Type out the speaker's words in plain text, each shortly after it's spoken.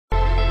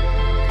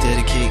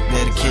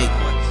key.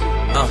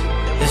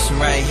 This one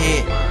right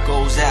here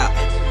goes out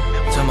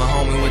to my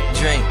homie with the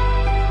drink.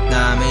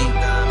 Nah, I mean,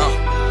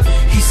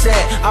 He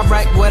said, I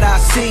write what I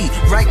see,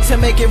 right to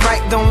make it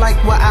right, don't like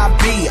what I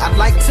be. I'd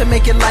like to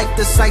make it like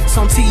the sights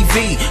on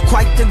TV.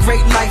 Quite the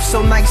great life,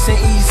 so nice and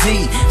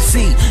easy.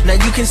 See, now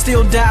you can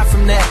still die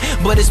from that,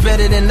 but it's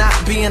better than not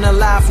being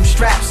alive from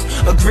straps.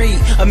 Agreed,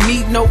 a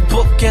meat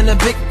notebook and a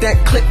bic that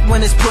click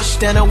when it's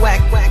pushed and a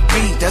whack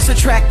beat. That's a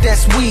track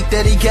that's weak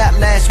that he got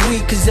last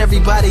week, cause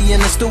everybody in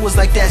the stew was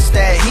like that's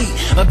that heat.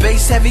 A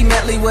bass heavy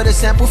medley with a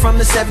sample from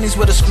the 70s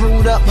with a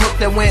screwed up hook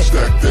that went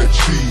stack that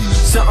cheese,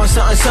 something,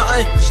 something,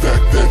 something.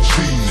 Stack that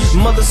cheese,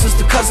 mother,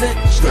 sister, cousin.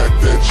 Stack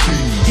that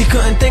cheese, He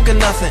couldn't think of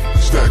nothing.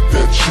 Stack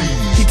that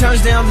cheese. He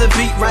turns down the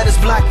beat, writer's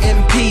block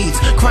impedes.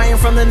 Crying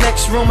from the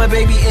next room, a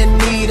baby in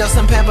need of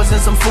some pampers and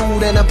some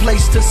food and a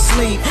place to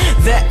sleep.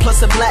 That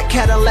plus a black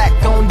Cadillac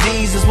on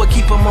D's is what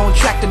keep him on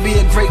track to be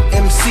a great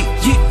MC.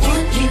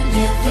 One you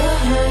never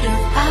heard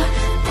of, I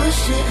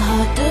push it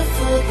harder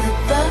for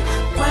the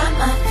rhyme.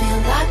 I feel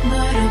like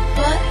murder,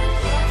 but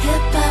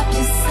hip-hop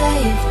just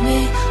saved me.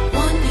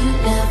 One you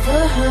never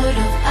heard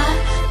of, I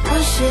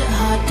push it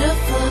harder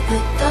for the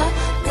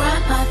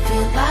rhyme. I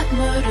feel like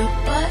murder,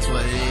 but That's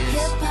what it is.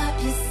 hip-hop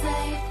just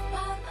saved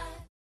my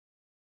life.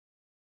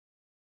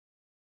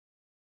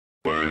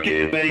 Work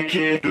it, make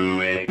it,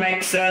 do it,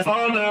 makes us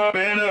harder,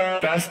 better,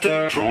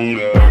 faster,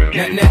 stronger.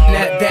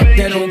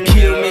 That don't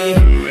kill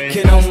me,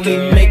 can only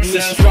make